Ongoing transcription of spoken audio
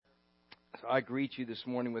I greet you this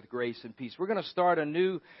morning with grace and peace. We're going to start a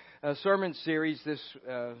new sermon series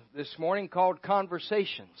this morning called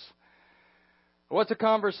Conversations. What's a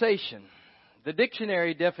conversation? The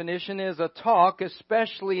dictionary definition is a talk,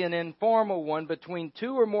 especially an informal one, between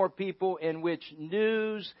two or more people in which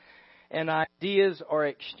news and ideas are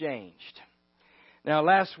exchanged. Now,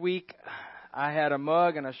 last week I had a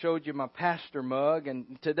mug and I showed you my pastor mug,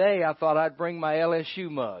 and today I thought I'd bring my LSU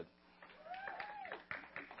mug.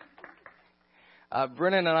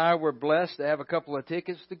 Brennan and I were blessed to have a couple of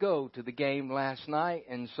tickets to go to the game last night,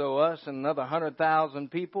 and so us and another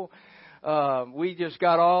 100,000 people, we just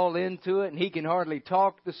got all into it, and he can hardly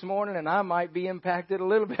talk this morning, and I might be impacted a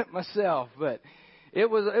little bit myself, but it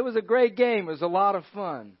was a great game. It was a lot of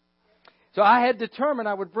fun. So I had determined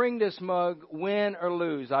I would bring this mug, win or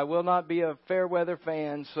lose. I will not be a fair weather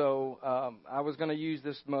fan, so I was going to use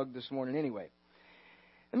this mug this morning anyway.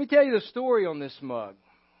 Let me tell you the story on this mug.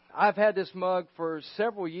 I've had this mug for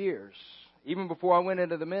several years, even before I went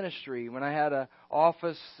into the ministry. When I had an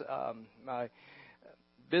office, my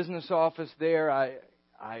business office there,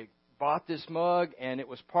 I bought this mug, and it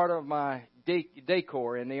was part of my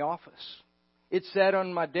decor in the office. It sat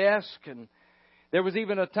on my desk, and there was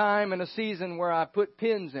even a time and a season where I put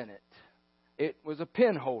pins in it. It was a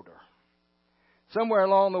pen holder. Somewhere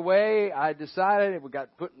along the way, I decided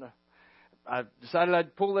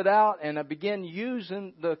I'd pull it out, and I began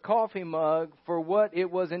using the coffee mug for what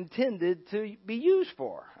it was intended to be used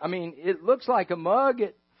for. I mean, it looks like a mug.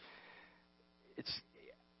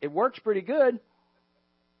 It works pretty good.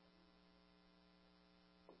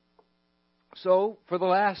 So, for the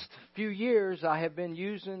last few years, I have been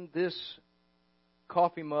using this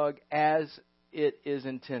coffee mug as it is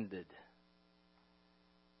intended.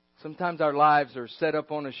 Sometimes our lives are set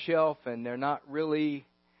up on a shelf, and they're not really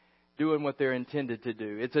doing what they're intended to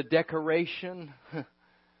do. It's a decoration.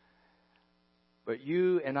 But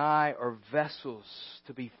you and I are vessels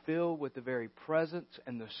to be filled with the very presence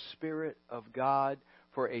and the Spirit of God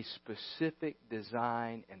for a specific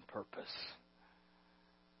design and purpose.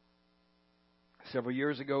 Several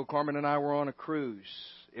years ago, Carmen and I were on a cruise.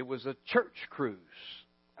 It was a church cruise.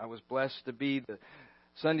 I was blessed to be the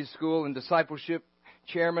Sunday school and discipleship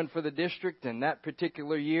chairman for the district, and that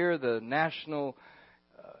particular year, the national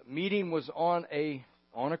meeting was on a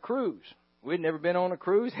cruise. We'd never been on a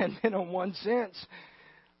cruise, hadn't been on one since.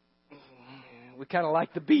 We kind of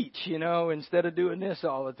like the beach, instead of doing this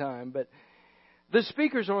all the time. But the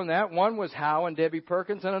speakers on that, one was Hal and Debbie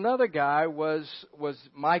Perkins, and another guy was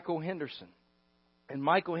Michael Henderson. And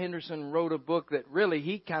Michael Henderson wrote a book that really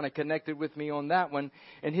he kind of connected with me on that one.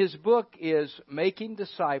 And his book is Making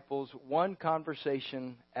Disciples One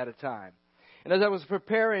Conversation at a Time. And as I was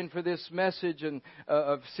preparing for this message and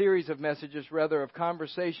a series of messages, rather, of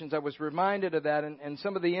conversations, I was reminded of that and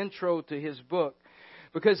some of the intro to his book.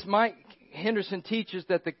 Because Mike Henderson teaches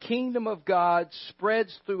that the kingdom of God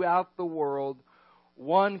spreads throughout the world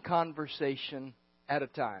one conversation at a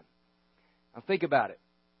time. Now think about it.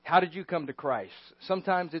 How did you come to Christ?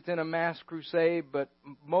 Sometimes it's in a mass crusade, but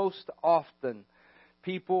most often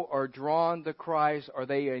people are drawn to Christ, or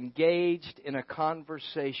they are engaged in a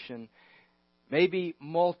conversation, maybe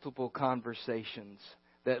multiple conversations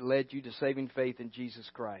that led you to saving faith in Jesus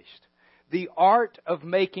Christ. The art of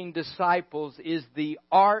making disciples is the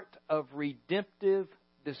art of redemptive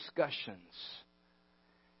discussions.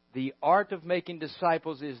 The art of making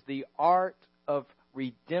disciples is the art of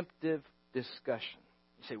redemptive discussion.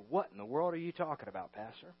 You say, what in the world are you talking about,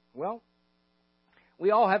 Pastor? Well,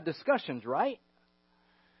 we all have discussions, right?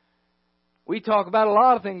 We talk about a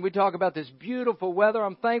lot of things. We talk about this beautiful weather.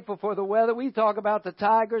 I'm thankful for the weather. We talk about the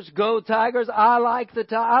Tigers. Go Tigers. I like the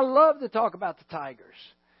Tigers. I love to talk about the Tigers.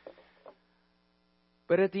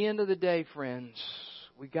 But at the end of the day, friends,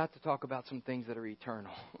 we got to talk about some things that are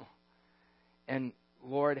eternal. And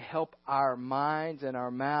Lord, help our minds and our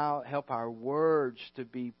mouth, help our words to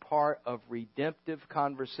be part of redemptive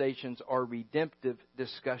conversations or redemptive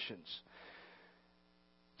discussions.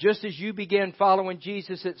 Just as you began following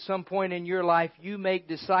Jesus at some point in your life, you make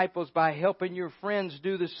disciples by helping your friends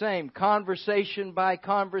do the same. Conversation by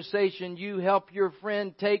conversation, you help your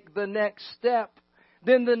friend take the next step,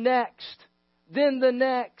 then the next, then the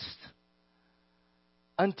next,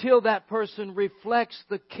 until that person reflects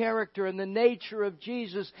the character and the nature of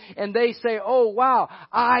Jesus, and they say, oh wow,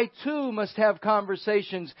 I too must have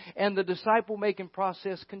conversations, and the disciple-making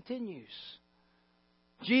process continues.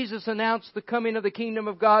 Jesus announced the coming of the kingdom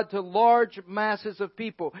of God to large masses of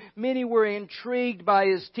people. Many were intrigued by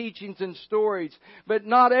His teachings and stories, but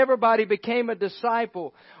not everybody became a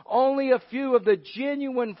disciple. Only a few of the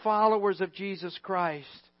genuine followers of Jesus Christ.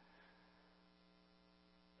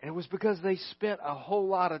 And it was because they spent a whole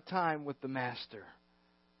lot of time with the Master.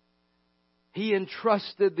 He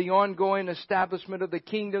entrusted the ongoing establishment of the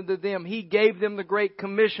kingdom to them. He gave them the Great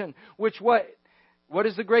Commission. Which what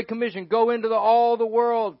is the Great Commission? Go into all the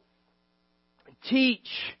world. Teach.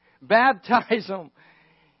 Baptize them.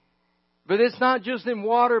 But it's not just in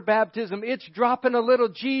water baptism. It's dropping a little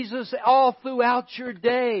Jesus all throughout your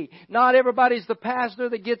day. Not everybody's the pastor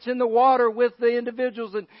that gets in the water with the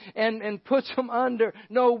individuals and puts them under.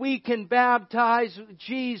 No, we can baptize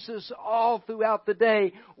Jesus all throughout the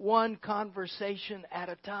day, one conversation at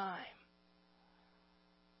a time.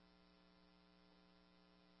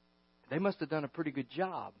 They must have done a pretty good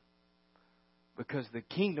job. Because the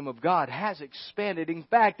kingdom of God has expanded. In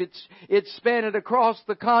fact, it's expanded across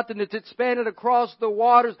the continents. It's expanded across the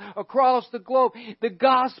waters, across the globe. The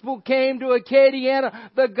gospel came to Acadiana.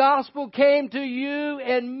 The gospel came to you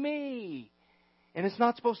and me. And it's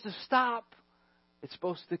not supposed to stop. It's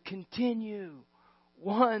supposed to continue.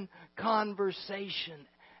 One conversation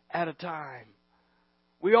at a time.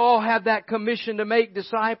 We all have that commission to make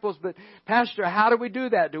disciples, but Pastor, how do we do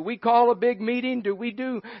that? Do we call a big meeting? Do we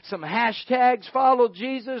do some hashtags, follow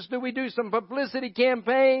Jesus? Do we do some publicity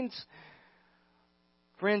campaigns?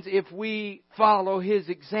 Friends, if we follow His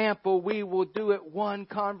example, we will do it one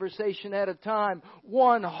conversation at a time,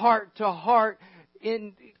 one heart-to-heart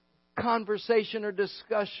in conversation or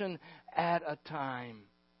discussion at a time.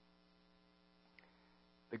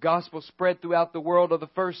 The gospel spread throughout the world of the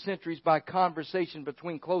first centuries by conversation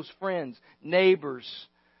between close friends, neighbors,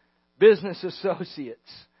 business associates,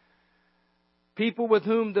 people with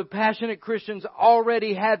whom the passionate Christians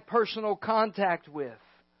already had personal contact with.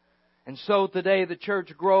 And so today the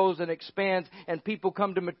church grows and expands and people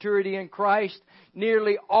come to maturity in Christ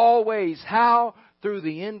nearly always. How? Through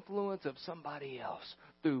the influence of somebody else.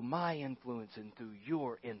 Through my influence and through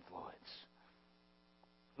your influence.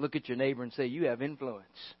 Look at your neighbor and say, you have influence.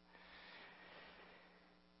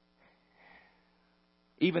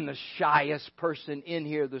 Even the shyest person in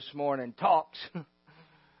here this morning talks.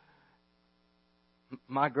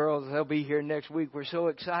 My girls, they'll be here next week. We're so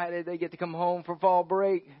excited. They get to come home for fall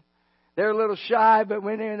break. They're a little shy, but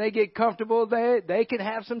when they get comfortable, they can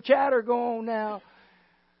have some chatter go on now.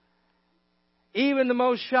 Even the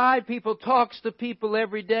most shy people talks to people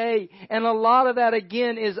every day. And a lot of that,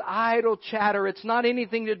 again, is idle chatter. It's not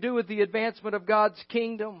anything to do with the advancement of God's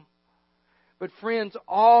kingdom. But friends,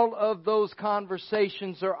 all of those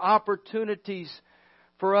conversations are opportunities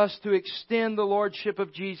for us to extend the Lordship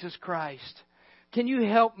of Jesus Christ. Can you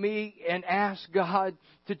help me and ask God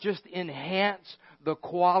to just enhance the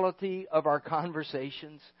quality of our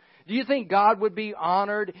conversations? Do you think God would be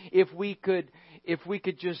honored if we could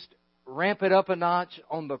just ramp it up a notch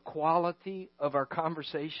on the quality of our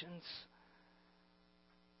conversations?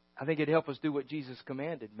 I think it'd help us do what Jesus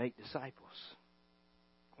commanded, make disciples.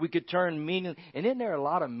 We could turn and isn't there a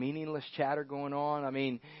lot of meaningless chatter going on? I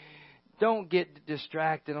mean, don't get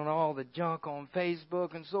distracted on all the junk on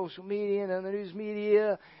Facebook and social media and the news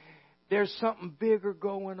media. There's something bigger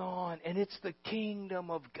going on, and it's the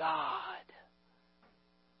kingdom of God.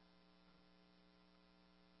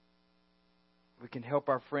 We can help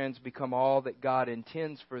our friends become all that God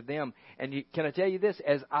intends for them. And can I tell you this?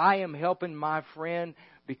 As I am helping my friend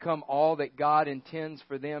become all that God intends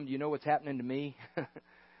for them, do you know what's happening to me?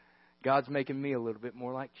 God's making me a little bit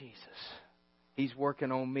more like Jesus. He's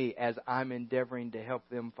working on me as I'm endeavoring to help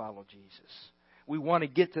them follow Jesus. We want to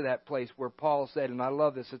get to that place where Paul said, and I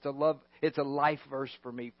love this, it's a life verse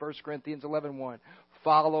for me. 1 Corinthians 11:1.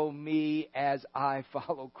 Follow me as I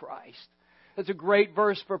follow Christ. It's a great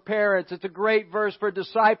verse for parents. It's a great verse for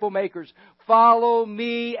disciple makers. Follow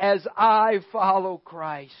me as I follow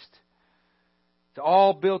Christ. It's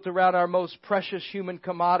all built around our most precious human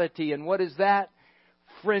commodity. And what is that?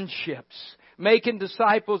 Friendships. Making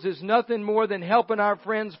disciples is nothing more than helping our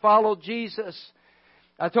friends follow Jesus.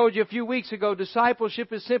 I told you a few weeks ago,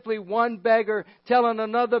 discipleship is simply one beggar telling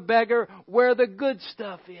another beggar where the good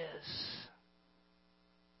stuff is.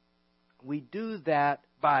 We do that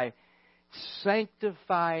by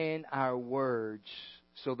sanctifying our words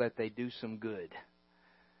so that they do some good.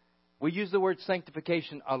 We use the word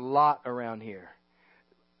sanctification a lot around here.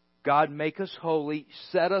 God, make us holy,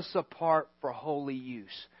 set us apart for holy use.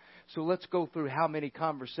 So let's go through how many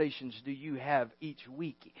conversations do you have each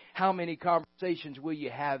week? How many conversations will you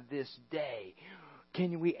have this day?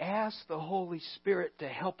 Can we ask the Holy Spirit to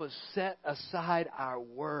help us set aside our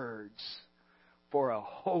words for a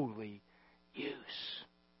holy use?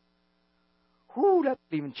 Whew, that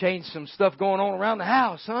even changed some stuff going on around the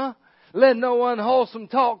house, huh? Let no unwholesome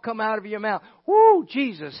talk come out of your mouth. Whoo,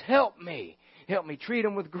 Jesus, help me. Help me treat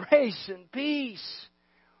them with grace and peace.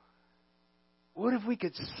 What if we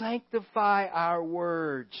could sanctify our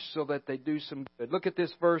words so that they do some good? Look at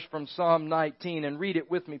this verse from Psalm 19 and read it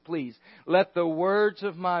with me, please. Let the words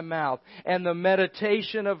of my mouth and the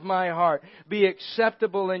meditation of my heart be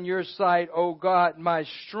acceptable in your sight, O God, my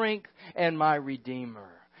strength and my Redeemer.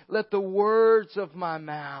 Let the words of my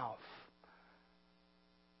mouth.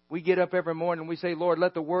 We get up every morning and we say, Lord,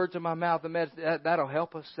 let the words of my mouth, that'll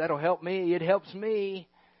help us. That'll help me. It helps me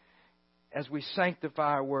as we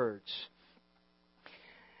sanctify our words.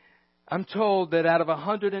 I'm told that out of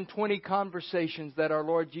 120 conversations that our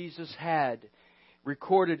Lord Jesus had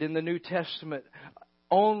recorded in the New Testament,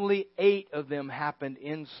 only 8 of them happened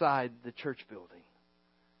inside the church building.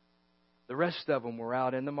 The rest of them were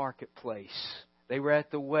out in the marketplace. They were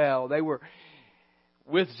at the well. They were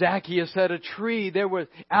with Zacchaeus at a tree. They were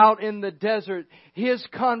out in the desert. His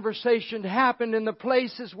conversation happened in the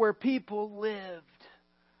places where people lived.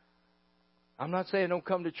 I'm not saying don't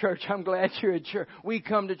come to church. I'm glad you're at church. We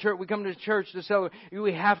come to church. We come to church to celebrate.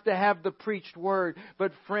 We have to have the preached word.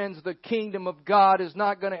 But friends, the kingdom of God is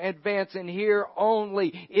not going to advance in here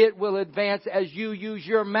only. It will advance as you use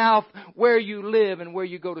your mouth where you live and where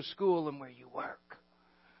you go to school and where you work.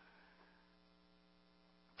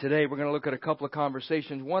 Today we're going to look at a couple of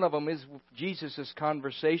conversations. One of them is Jesus'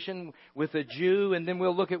 conversation with a Jew, and then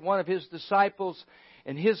we'll look at one of His disciples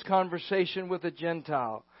and his conversation with a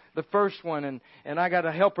Gentile. The first one, and I got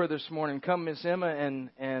a helper this morning. Come, Miss Emma,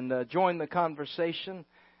 and join the conversation.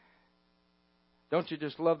 Don't you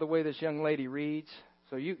just love the way this young lady reads?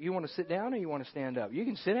 So you want to sit down or you want to stand up? You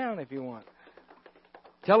can sit down if you want.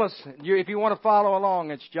 Tell us, if you want to follow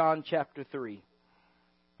along, it's John chapter 3.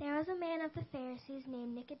 There was a man of the Pharisees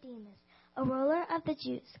named Nicodemus, a ruler of the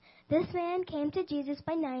Jews. This man came to Jesus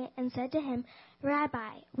by night and said to him,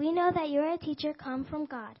 Rabbi, we know that you are a teacher come from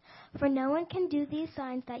God, for no one can do these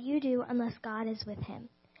signs that you do unless God is with him.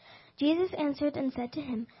 Jesus answered and said to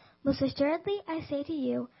him, Most assuredly I say to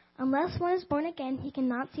you, unless one is born again, he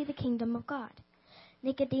cannot see the kingdom of God.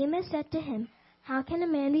 Nicodemus said to him, How can a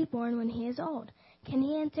man be born when he is old? Can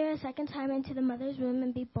he enter a second time into the mother's womb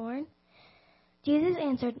and be born? Jesus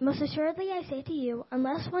answered, Most assuredly I say to you,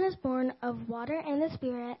 unless one is born of water and the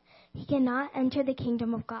Spirit, he cannot enter the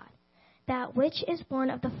kingdom of God. That which is born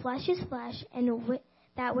of the flesh is flesh, and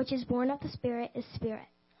that which is born of the Spirit is spirit.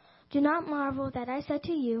 Do not marvel that I said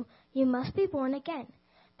to you, You must be born again.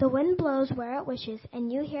 The wind blows where it wishes,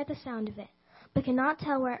 and you hear the sound of it, but cannot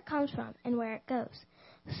tell where it comes from and where it goes.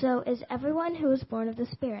 So is everyone who is born of the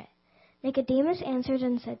Spirit. Nicodemus answered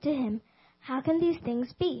and said to him, How can these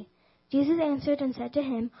things be? Jesus answered and said to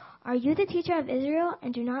him, Are you the teacher of Israel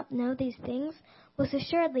and do not know these things? Most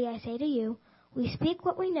assuredly I say to you, we speak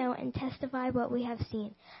what we know and testify what we have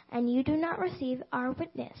seen, and you do not receive our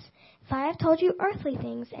witness. If I have told you earthly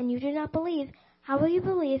things and you do not believe, how will you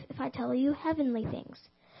believe if I tell you heavenly things?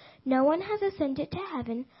 No one has ascended to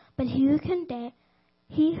heaven, but he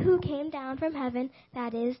who came down from heaven,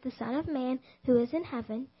 that is, the Son of Man who is in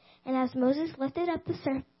heaven. And as Moses lifted up the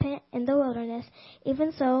serpent in the wilderness,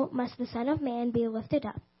 even so must the Son of Man be lifted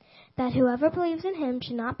up, that whoever believes in him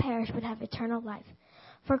should not perish but have eternal life.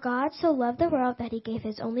 For God so loved the world that he gave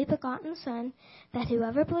his only begotten Son, that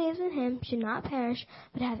whoever believes in him should not perish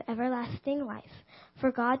but have everlasting life.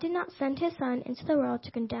 For God did not send his Son into the world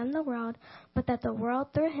to condemn the world, but that the world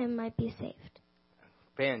through him might be saved.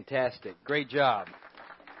 Fantastic. Great job.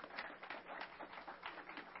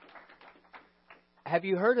 Have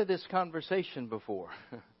you heard of this conversation before?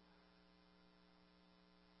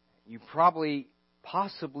 You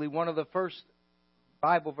possibly one of the first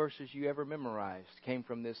Bible verses you ever memorized came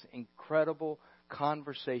from this incredible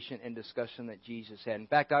conversation and discussion that Jesus had. In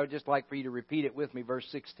fact, I would just like for you to repeat it with me, verse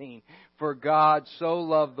 16. For God so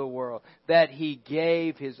loved the world that He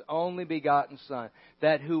gave His only begotten Son,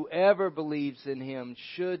 that whoever believes in Him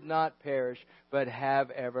should not perish, but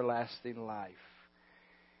have everlasting life.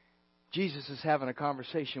 Jesus is having a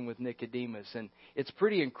conversation with Nicodemus, and it's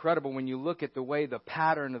pretty incredible when you look at the way the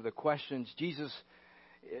pattern of the questions.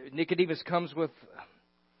 Nicodemus comes with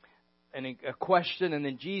a question, and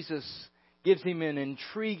then Jesus gives him an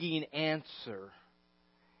intriguing answer.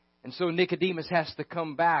 And so Nicodemus has to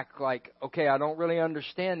come back like, okay, I don't really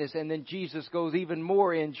understand this. And then Jesus goes even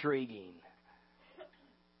more intriguing.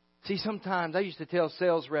 See, sometimes I used to tell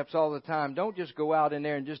sales reps all the time, don't just go out in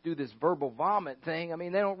there and just do this verbal vomit thing. I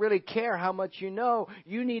mean, they don't really care how much you know.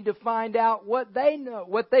 You need to find out what they know,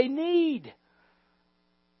 what they need.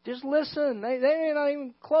 Just listen. They're not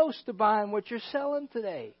even close to buying what you're selling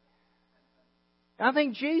today. I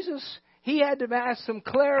think Jesus, He had to ask some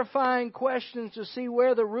clarifying questions to see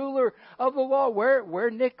where the ruler of the law,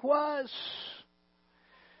 where Nick was.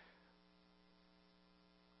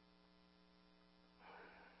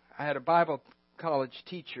 I had a Bible college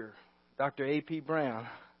teacher, Dr. A.P. Brown.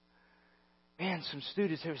 Man, some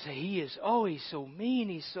students ever say, he's so mean,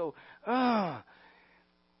 he's so,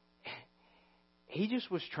 He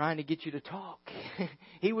just was trying to get you to talk.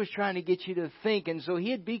 He was trying to get you to think. And so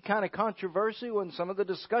he'd be kind of controversial in some of the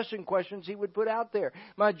discussion questions he would put out there.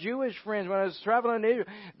 My Jewish friends, when I was traveling to Israel,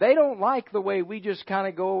 they don't like the way we just kind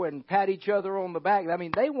of go and pat each other on the back. I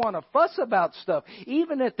mean, they want to fuss about stuff.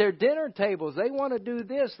 Even at their dinner tables, they want to do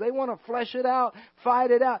this. They want to flesh it out,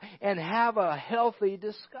 fight it out, and have a healthy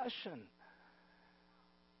discussion.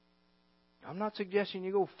 I'm not suggesting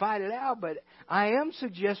you go fight it out, but I am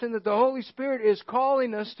suggesting that the Holy Spirit is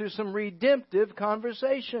calling us to some redemptive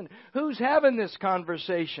conversation. Who's having this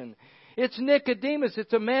conversation? It's Nicodemus.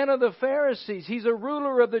 It's a man of the Pharisees. He's a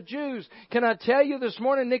ruler of the Jews. Can I tell you this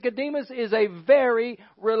morning, Nicodemus is a very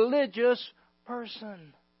religious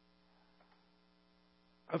person.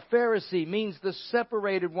 A Pharisee means the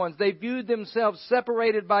separated ones. They viewed themselves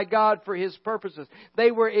separated by God for His purposes. They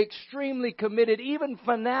were extremely committed, even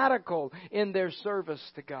fanatical in their service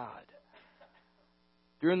to God.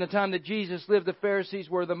 During the time that Jesus lived, the Pharisees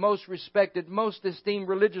were the most respected, most esteemed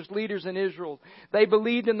religious leaders in Israel. They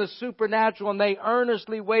believed in the supernatural and they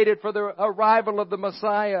earnestly waited for the arrival of the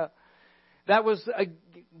Messiah. That was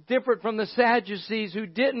different from the Sadducees who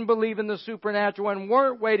didn't believe in the supernatural and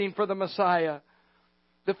weren't waiting for the Messiah.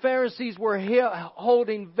 The Pharisees were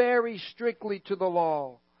holding very strictly to the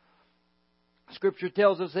law. Scripture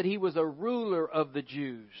tells us that he was a ruler of the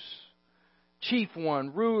Jews. Chief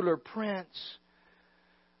one, ruler, prince,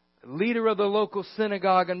 leader of the local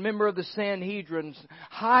synagogue and member of the Sanhedrin,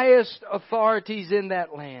 highest authorities in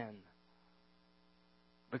that land.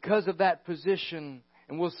 Because of that position,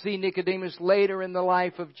 and we'll see Nicodemus later in the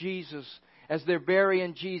life of Jesus, as they're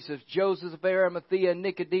burying Jesus, Joseph of Arimathea and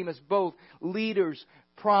Nicodemus, both leaders,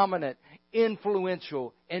 prominent,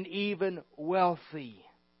 influential, and even wealthy.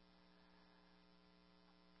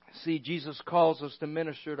 See, Jesus calls us to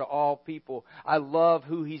minister to all people. I love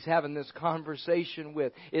who He's having this conversation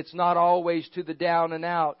with. It's not always to the down and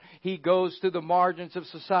out. He goes to the margins of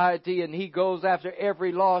society and He goes after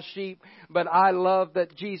every lost sheep. But I love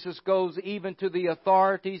that Jesus goes even to the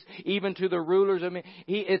authorities, even to the rulers. I mean,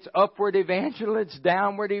 it's upward evangelism, it's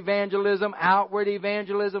downward evangelism, outward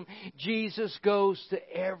evangelism. Jesus goes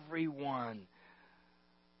to everyone.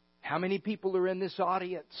 How many people are in this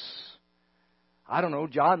audience? I don't know,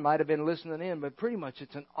 John might have been listening in, but pretty much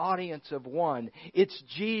it's an audience of one. It's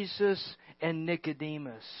Jesus and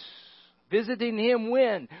Nicodemus. Visiting him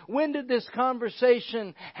when? When did this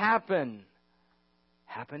conversation happen?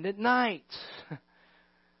 Happened at night.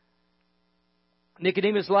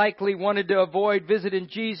 Nicodemus likely wanted to avoid visiting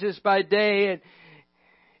Jesus by day, and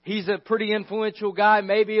he's a pretty influential guy.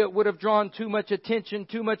 Maybe it would have drawn too much attention,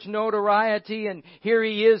 too much notoriety, and here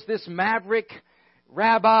he is, this maverick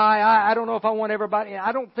rabbi. I don't know if I want everybody.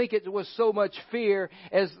 I don't think it was so much fear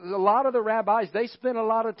as a lot of the rabbis, they spent a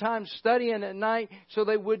lot of time studying at night so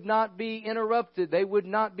they would not be interrupted. They would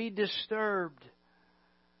not be disturbed.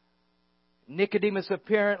 Nicodemus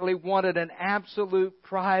apparently wanted an absolute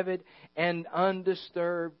private and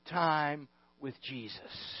undisturbed time with Jesus.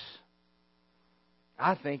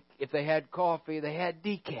 I think if they had coffee, they had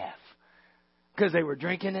decaf because they were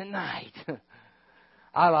drinking at night.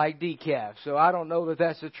 I like decaf, so I don't know that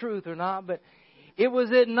that's the truth or not, but it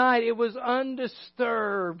was at night. It was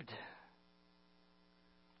undisturbed.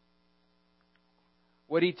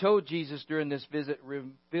 What he told Jesus during this visit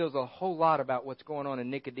reveals a whole lot about what's going on in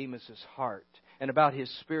Nicodemus' heart and about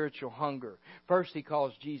his spiritual hunger. First, he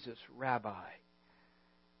calls Jesus Rabbi.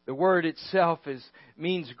 The word itself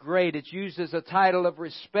means great. It's used as a title of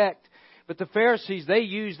respect. But the Pharisees, they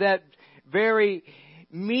use that very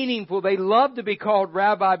meaningful. They loved to be called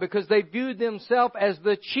rabbi because they viewed themselves as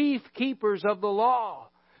the chief keepers of the law.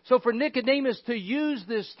 So for Nicodemus to use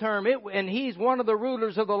this term, and he's one of the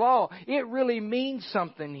rulers of the law, it really means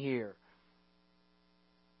something here.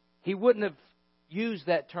 He wouldn't have used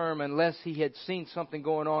that term unless he had seen something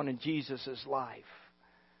going on in Jesus' life.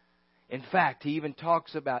 In fact, he even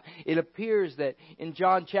talks about, it appears that in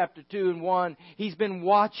John chapter 2 and 1, he's been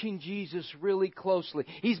watching Jesus really closely.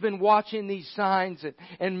 He's been watching these signs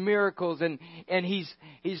and miracles, and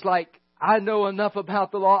he's like, I know enough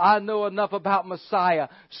about the law. I know enough about Messiah.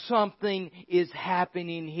 Something is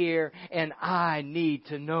happening here, and I need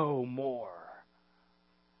to know more.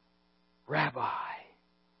 Rabbi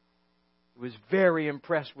was very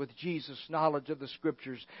impressed with Jesus' knowledge of the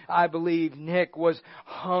Scriptures. I believe Nick was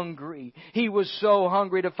hungry. He was so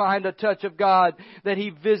hungry to find a touch of God that he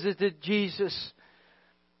visited Jesus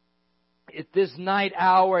at this night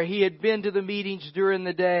hour. He had been to the meetings during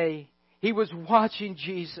the day. He was watching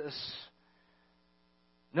Jesus.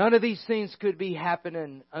 None of these things could be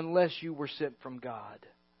happening unless you were sent from God.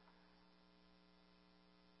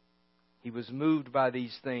 He was moved by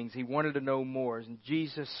these things. He wanted to know more. And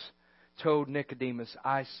Jesus told Nicodemus,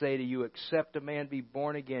 I say to you, except a man be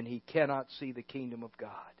born again, he cannot see the kingdom of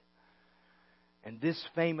God. And this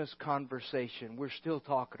famous conversation, we're still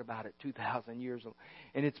talking about it 2,000 years ago.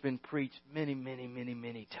 And it's been preached many, many, many,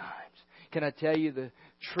 many times. Can I tell you the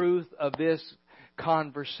truth of this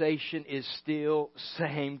conversation is still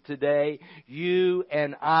same today? You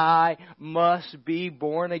and I must be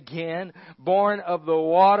born again, born of the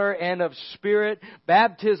water and of Spirit.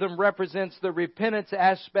 Baptism represents the repentance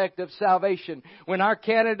aspect of salvation. When our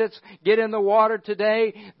candidates get in the water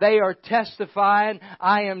today, they are testifying,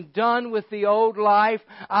 I am done with the old life.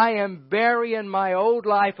 I am burying my old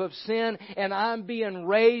life of sin, and I'm being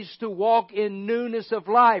raised to walk in newness of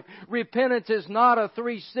life. Repentance is not a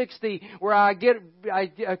 360 where I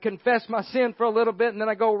confess my sin for a little bit and then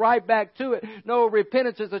I go right back to it. No,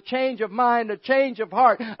 repentance is a change of mind, a change of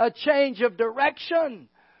heart, a change of direction.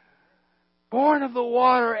 Born of the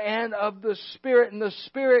water and of the Spirit, and the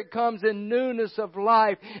Spirit comes in newness of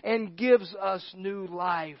life and gives us new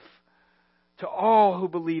life to all who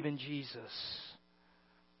believe in Jesus.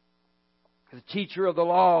 The teacher of the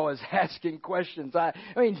law is asking questions. I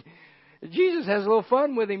mean, Jesus has a little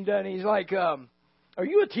fun with him, doesn't he? He's like, are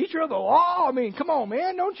you a teacher of the law? I mean, come on,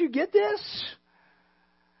 man, don't you get this?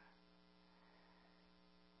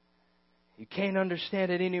 You can't understand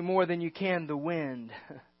it any more than you can the wind.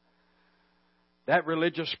 That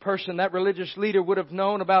religious person, that religious leader would have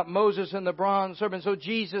known about Moses and the bronze serpent. So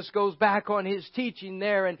Jesus goes back on his teaching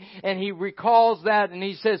there and he recalls that and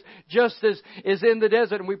he says, just as is in the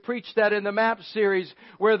desert, and we preached that in the map series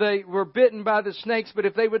where they were bitten by the snakes, but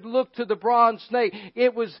if they would look to the bronze snake,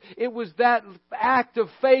 it was that act of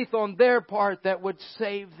faith on their part that would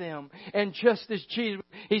save them. And just as Jesus,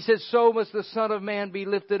 he says, so must the Son of Man be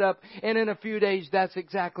lifted up. And in a few days, that's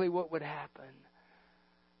exactly what would happen.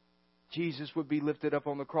 Jesus would be lifted up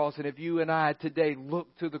on the cross. And if you and I today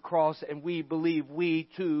look to the cross and we believe, we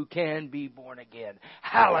too can be born again.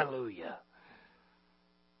 Hallelujah.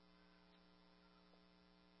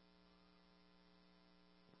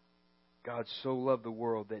 God so loved the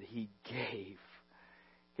world that He gave.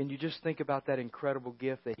 Can you just think about that incredible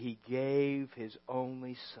gift that He gave His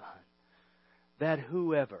only Son? That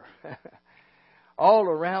whoever, all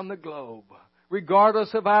around the globe,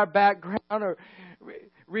 regardless of our background or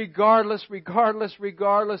regardless,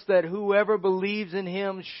 that whoever believes in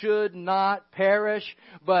Him should not perish,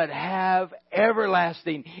 but have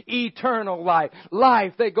everlasting, eternal life.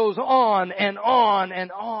 Life that goes on and on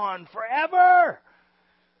and on forever.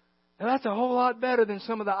 Now that's a whole lot better than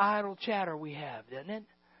some of the idle chatter we have, doesn't it?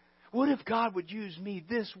 What if God would use me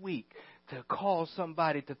this week to call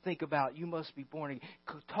somebody to think about, you must be born again,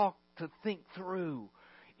 to think through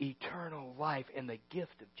eternal life and the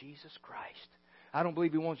gift of Jesus Christ. I don't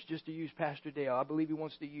believe He wants just to use Pastor Dale. I believe He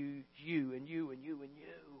wants to use you and you and you and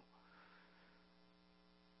you.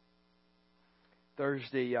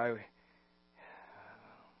 Thursday,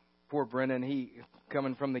 poor Brennan, he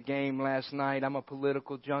coming from the game last night. I'm a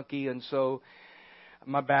political junkie, and so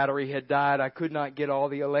my battery had died. I could not get all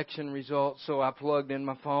the election results, so I plugged in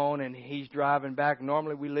my phone, and he's driving back.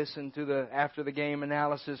 Normally we listen to the after the game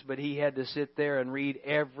analysis, but he had to sit there and read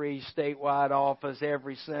every statewide office,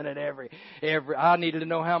 every senate, every. I needed to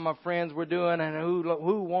know how my friends were doing and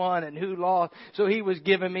who won and who lost. So he was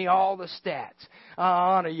giving me all the stats.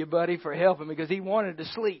 I honor you, buddy, for helping me because he wanted to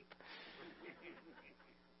sleep.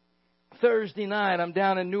 Thursday night, I'm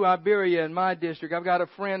down in New Iberia in my district. I've got a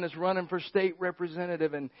friend that's running for state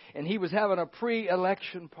representative, and he was having a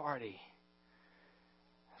pre-election party.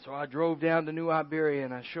 So I drove down to New Iberia,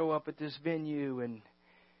 and I show up at this venue, and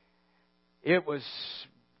it was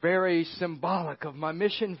very symbolic of my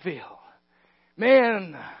mission field.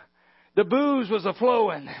 Man, the booze was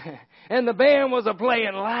a-flowing, and the band was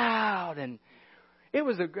a-playing loud, and there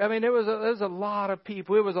was a lot of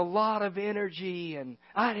people. It was a lot of energy, and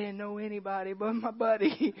I didn't know anybody but my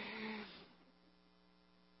buddy.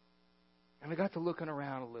 And I got to looking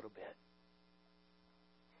around a little bit.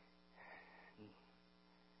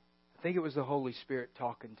 I think it was the Holy Spirit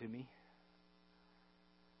talking to me.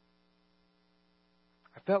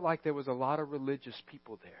 I felt like there was a lot of religious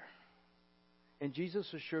people there. And Jesus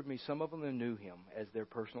assured me some of them knew Him as their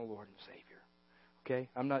personal Lord and Savior. Okay?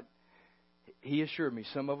 He assured me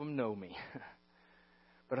some of them know me.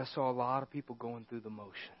 But I saw a lot of people going through the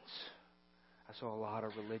motions. I saw a lot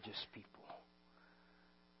of religious people.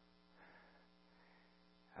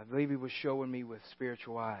 I believe He was showing me with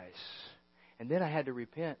spiritual eyes. And then I had to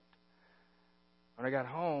repent when I got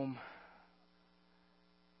home,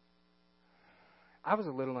 I was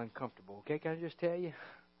a little uncomfortable. Okay, can I just tell you?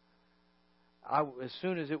 As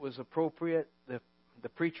soon as it was appropriate, the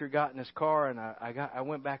preacher got in his car, and I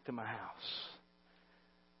went back to my house.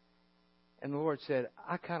 And the Lord said,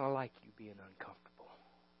 I kind of like you being uncomfortable.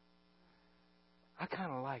 I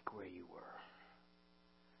kind of like where you were.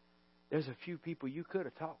 There's a few people you could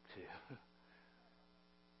have talked to.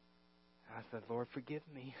 I said, Lord, forgive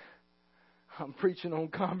me. I'm preaching on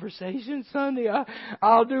Conversation Sunday.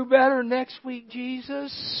 I'll do better next week,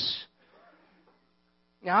 Jesus.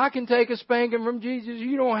 Now, I can take a spanking from Jesus.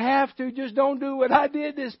 You don't have to. Just don't do what I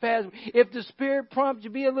did this past week. If the Spirit prompts you,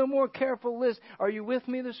 be a little more careful. Listen, are you with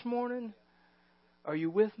me this morning? Are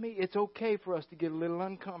you with me? It's okay for us to get a little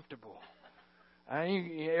uncomfortable.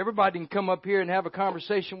 Everybody can come up here and have a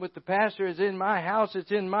conversation with the pastor. It's in my house.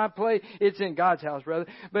 It's in my place. It's in God's house, rather.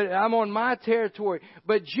 But I'm on my territory.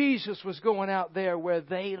 But Jesus was going out there where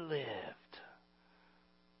they lived,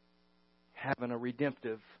 having a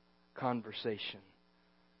redemptive conversation.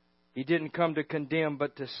 He didn't come to condemn,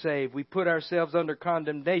 but to save. We put ourselves under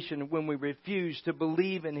condemnation when we refuse to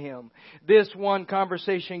believe in Him. This one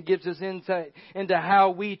conversation gives us insight into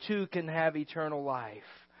how we too can have eternal life.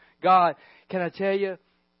 God, can I tell you,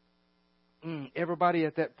 everybody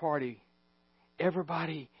at that party,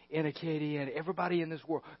 everybody in Acadia, and everybody in this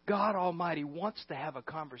world, God Almighty wants to have a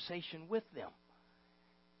conversation with them.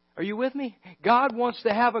 Are you with me? God wants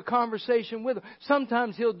to have a conversation with them.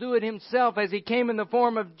 Sometimes He'll do it Himself, as He came in the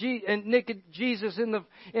form of Jesus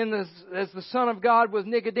as the Son of God with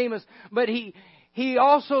Nicodemus. But He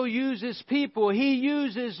also uses people. He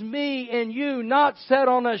uses me and you, not set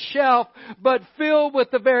on a shelf, but filled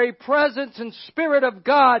with the very presence and Spirit of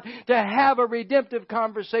God, to have a redemptive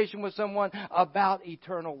conversation with someone about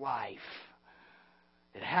eternal life.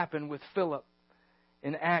 It happened with Philip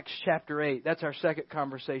in Acts chapter 8. That's our second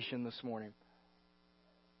conversation this morning.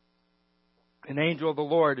 An angel of the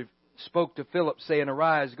Lord spoke to Philip, saying,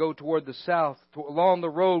 Arise, go toward the south, along the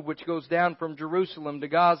road which goes down from Jerusalem to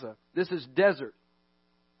Gaza. This is desert.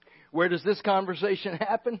 Where does this conversation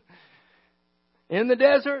happen? In the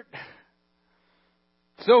desert.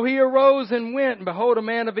 So he arose and went, and behold, a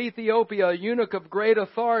man of Ethiopia, a eunuch of great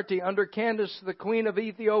authority under Candace, the queen of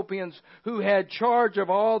Ethiopians, who had charge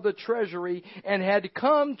of all the treasury, and had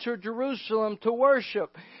come to Jerusalem to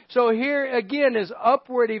worship. So here again is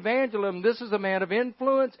upward evangelism. This is a man of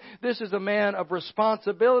influence. This is a man of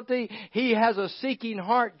responsibility. He has a seeking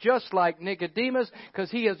heart just like Nicodemus,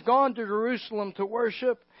 because he has gone to Jerusalem to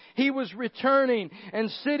worship. He was returning and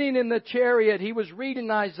sitting in the chariot. He was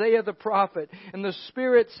reading Isaiah the prophet. And the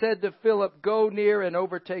Spirit said to Philip, Go near and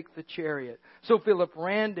overtake the chariot. So Philip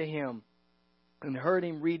ran to him and heard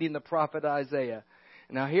him reading the prophet Isaiah.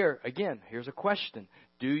 Now here's a question.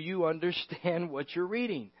 Do you understand what you're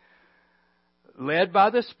reading? Led by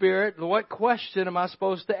the Spirit, what question am I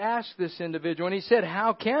supposed to ask this individual? And he said,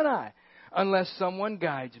 How can I, unless someone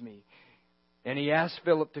guides me? And he asked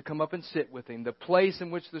Philip to come up and sit with him. The place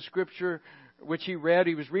in which the scripture which he read,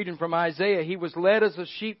 he was reading from Isaiah. He was led as a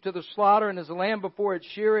sheep to the slaughter, and as a lamb before its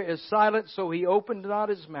shearer is silent, so he opened not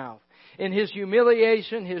his mouth. In his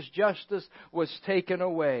humiliation, his justice was taken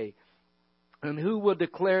away. And who will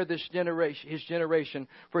declare his generation?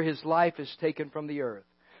 For his life is taken from the earth.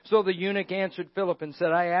 So the eunuch answered Philip and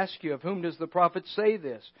said, I ask you, of whom does the prophet say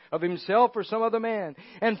this? Of himself or some other man?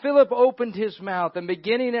 And Philip opened his mouth, and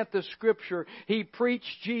beginning at the scripture, he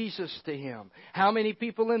preached Jesus to him. How many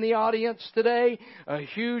people in the audience today? A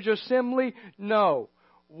huge assembly? No.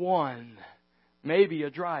 One. Maybe a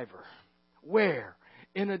driver. Where?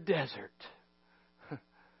 In a desert.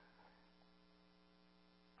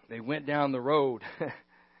 They went down the road.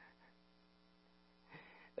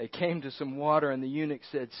 They came to some water, and the eunuch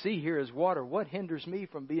said, See, here is water. What hinders me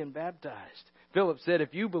from being baptized? Philip said,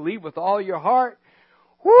 If you believe with all your heart,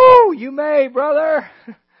 you may, brother.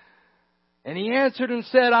 And he answered and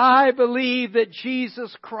said, I believe that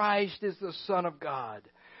Jesus Christ is the Son of God.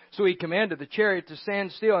 So he commanded the chariot to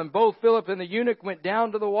stand still, and both Philip and the eunuch went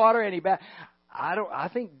down to the water, and I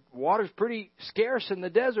think water's pretty scarce in the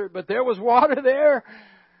desert, but there was water there.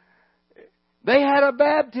 They had a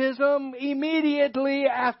baptism immediately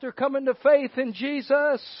after coming to faith in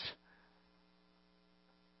Jesus.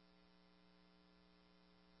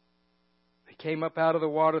 They came up out of the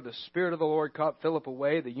water. The Spirit of the Lord caught Philip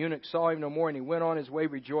away. The eunuch saw him no more, and he went on his way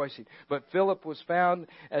rejoicing. But Philip was found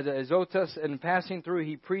at Azotus, and passing through,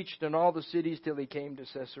 he preached in all the cities till he came to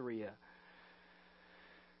Caesarea.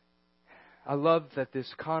 I love that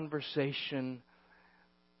this conversation,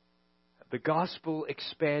 the gospel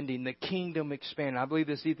expanding, the kingdom expanding. I believe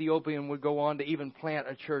this Ethiopian would go on to even plant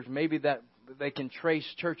a church. Maybe that they can trace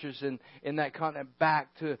churches in that continent back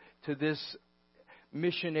to this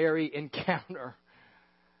missionary encounter.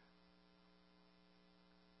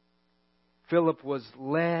 Philip was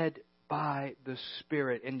led by the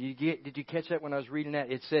Spirit. And did you catch that when I was reading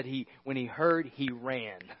that? It said when he heard, he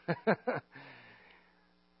ran.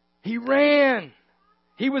 He ran.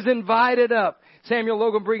 He was invited up. Samuel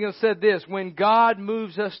Logan Brigham said this: when God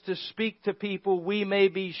moves us to speak to people, we may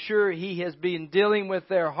be sure He has been dealing with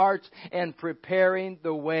their hearts and preparing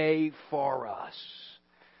the way for us.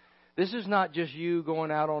 This is not just you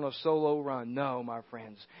going out on a solo run. No, my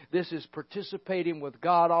friends. This is participating with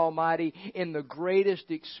God Almighty in the greatest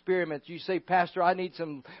experiment. You say, Pastor, I need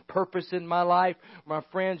some purpose in my life. My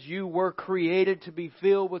friends, you were created to be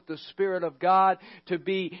filled with the Spirit of God, to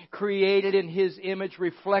be created in His image,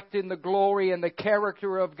 reflecting the glory and the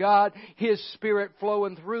character of God, His Spirit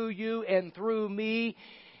flowing through you and through me.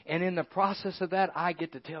 And in the process of that, I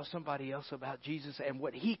get to tell somebody else about Jesus and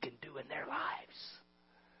what He can do in their lives.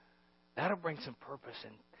 That'll bring some purpose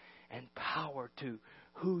and power to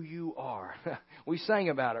who you are. We sang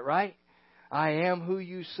about it, right? I am who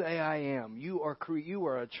you say I am. You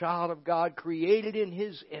are a child of God, created in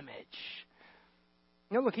His image.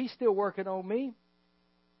 Now look, He's still working on me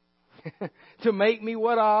to make me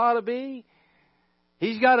what I ought to be.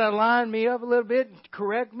 He's got to line me up a little bit,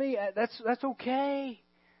 correct me. That's okay.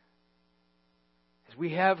 As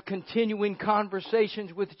we have continuing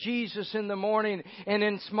conversations with Jesus in the morning and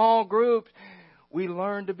in small groups, we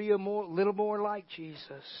learn to be little more like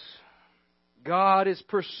Jesus. God is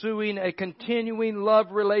pursuing a continuing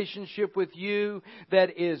love relationship with you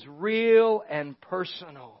that is real and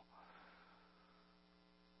personal.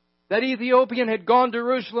 That Ethiopian had gone to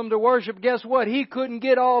Jerusalem to worship. Guess what? He couldn't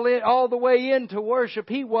get all the way in to worship.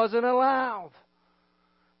 He wasn't allowed.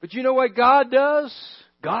 But you know what God does?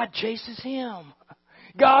 God chases him.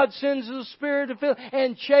 God sends the Spirit to fill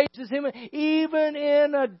and chases him even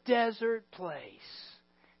in a desert place.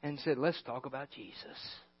 And said, let's talk about Jesus.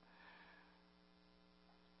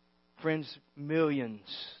 Friends, millions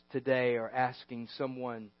today are asking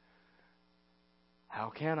someone, how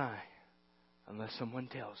can I? Unless someone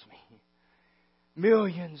tells me.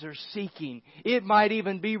 Millions are seeking. It might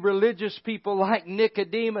even be religious people like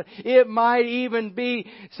Nicodemus. It might even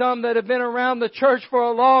be some that have been around the church for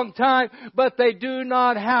a long time, but they do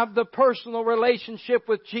not have the personal relationship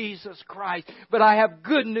with Jesus Christ. But I have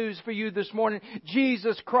good news for you this morning.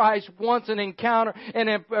 Jesus Christ wants an encounter and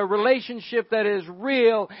a relationship that is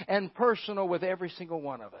real and personal with every single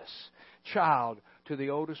one of us. Child to the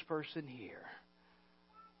oldest person here.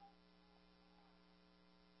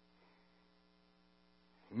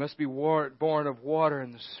 You must be born of water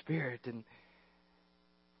and the Spirit. And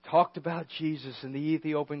talked about Jesus, and the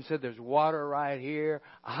Ethiopian said, there's water right here.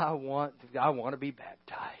 I want to be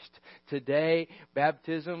baptized. Today,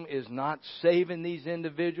 baptism is not saving these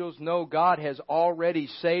individuals. No, God has already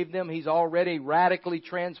saved them. He's already radically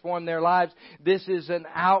transformed their lives. This is an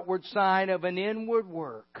outward sign of an inward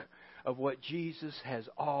work of what Jesus has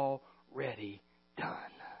already done.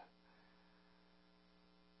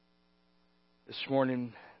 This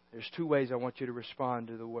morning, there's two ways I want you to respond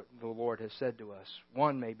to what the Lord has said to us.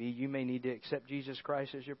 One may be you may need to accept Jesus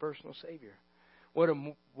Christ as your personal Savior. What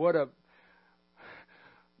a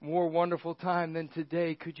more wonderful time than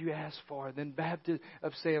today could you ask for than baptism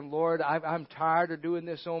of saying, Lord, I'm tired of doing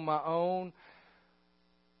this on my own.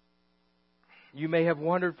 You may have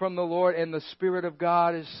wandered from the Lord, and the Spirit of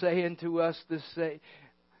God is saying to us to say,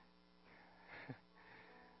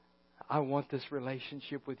 I want this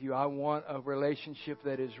relationship with you. I want a relationship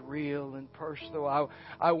that is real and personal.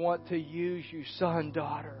 I want to use you, son,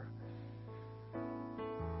 daughter.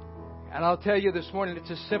 And I'll tell you this morning,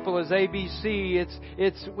 it's as simple as ABC.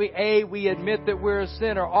 We admit that we're a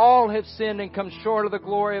sinner. All have sinned and come short of the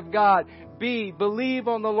glory of God. B, believe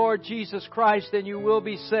on the Lord Jesus Christ and you will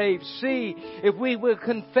be saved. C, if we will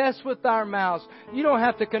confess with our mouths. You don't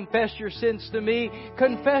have to confess your sins to me.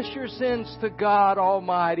 Confess your sins to God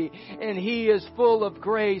Almighty. And He is full of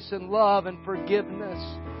grace and love and forgiveness.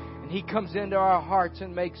 And He comes into our hearts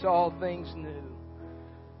and makes all things new.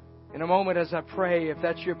 In a moment as I pray, if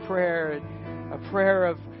that's your prayer, a prayer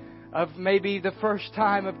of maybe the first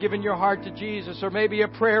time of giving your heart to Jesus, or maybe a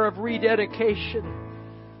prayer of rededication.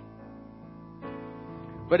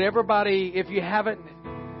 But everybody, if you haven't,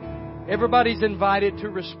 everybody's invited to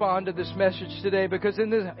respond to this message today, because in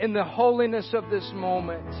the holiness of this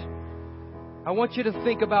moment, I want you to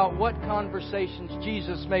think about what conversations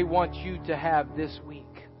Jesus may want you to have this week.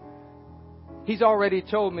 He's already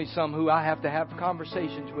told me some who I have to have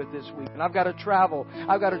conversations with this week. And I've got to travel.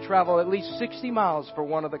 I've got to travel at least 60 miles for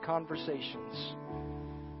one of the conversations.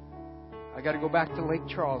 I got to go back to Lake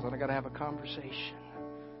Charles and I got to have a conversation.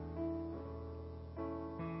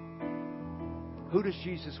 Who does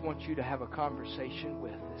Jesus want you to have a conversation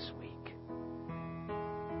with this week?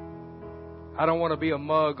 I don't want to be a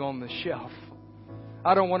mug on the shelf.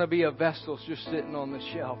 I don't want to be a vessel just sitting on the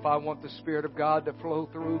shelf. I want the Spirit of God to flow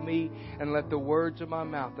through me and let the words of my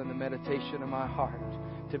mouth and the meditation of my heart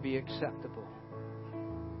to be acceptable.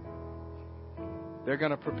 They're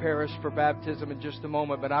going to prepare us for baptism in just a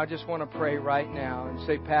moment, but I just want to pray right now and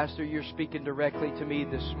say, Pastor, you're speaking directly to me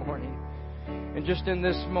this morning. And just in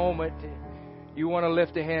this moment, you want to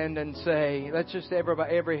lift a hand and say, let's just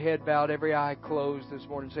every head bowed, every eye closed this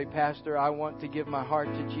morning. Say, Pastor, I want to give my heart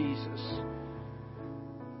to Jesus.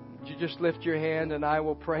 Would you just lift your hand and I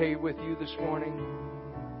will pray with you this morning?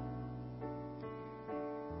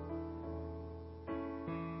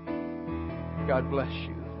 God bless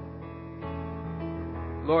you.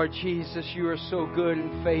 Lord Jesus, you are so good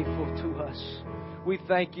and faithful to us. We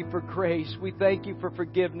thank you for grace. We thank you for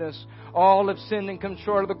forgiveness. All have sinned and come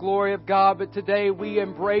short of the glory of God. But today we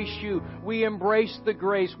embrace you. We embrace the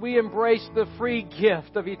grace. We embrace the free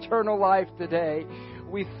gift of eternal life today.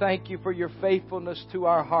 We thank you for your faithfulness to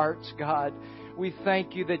our hearts, God. We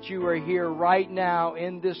thank you that you are here right now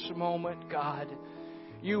in this moment, God.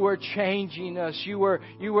 You are changing us. You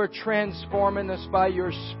are transforming us by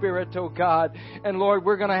your Spirit, oh God. And Lord,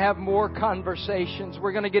 we're going to have more conversations.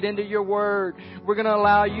 We're going to get into your Word. We're going to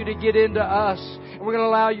allow you to get into us. And we're going to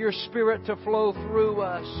allow your Spirit to flow through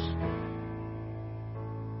us.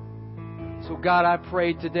 So God, I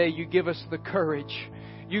pray today you give us the courage.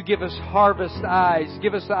 You give us harvest eyes.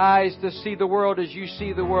 Give us the eyes to see the world as you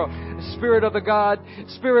see the world. Spirit of God,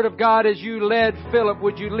 as you led Philip,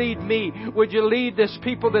 would you lead me? Would you lead this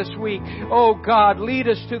people this week? Oh God, lead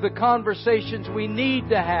us to the conversations we need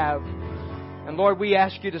to have. And Lord, we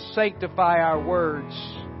ask you to sanctify our words.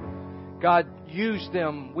 God, use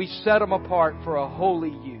them. We set them apart for a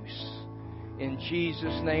holy use. In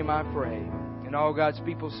Jesus' name I pray. And all God's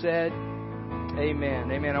people said, amen.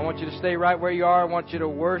 Amen. I want you to stay right where you are. I want you to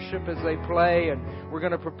worship as they play. And we're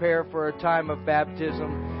going to prepare for a time of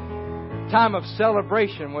baptism, time of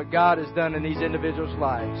celebration, what God has done in these individuals'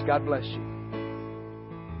 lives. God bless you.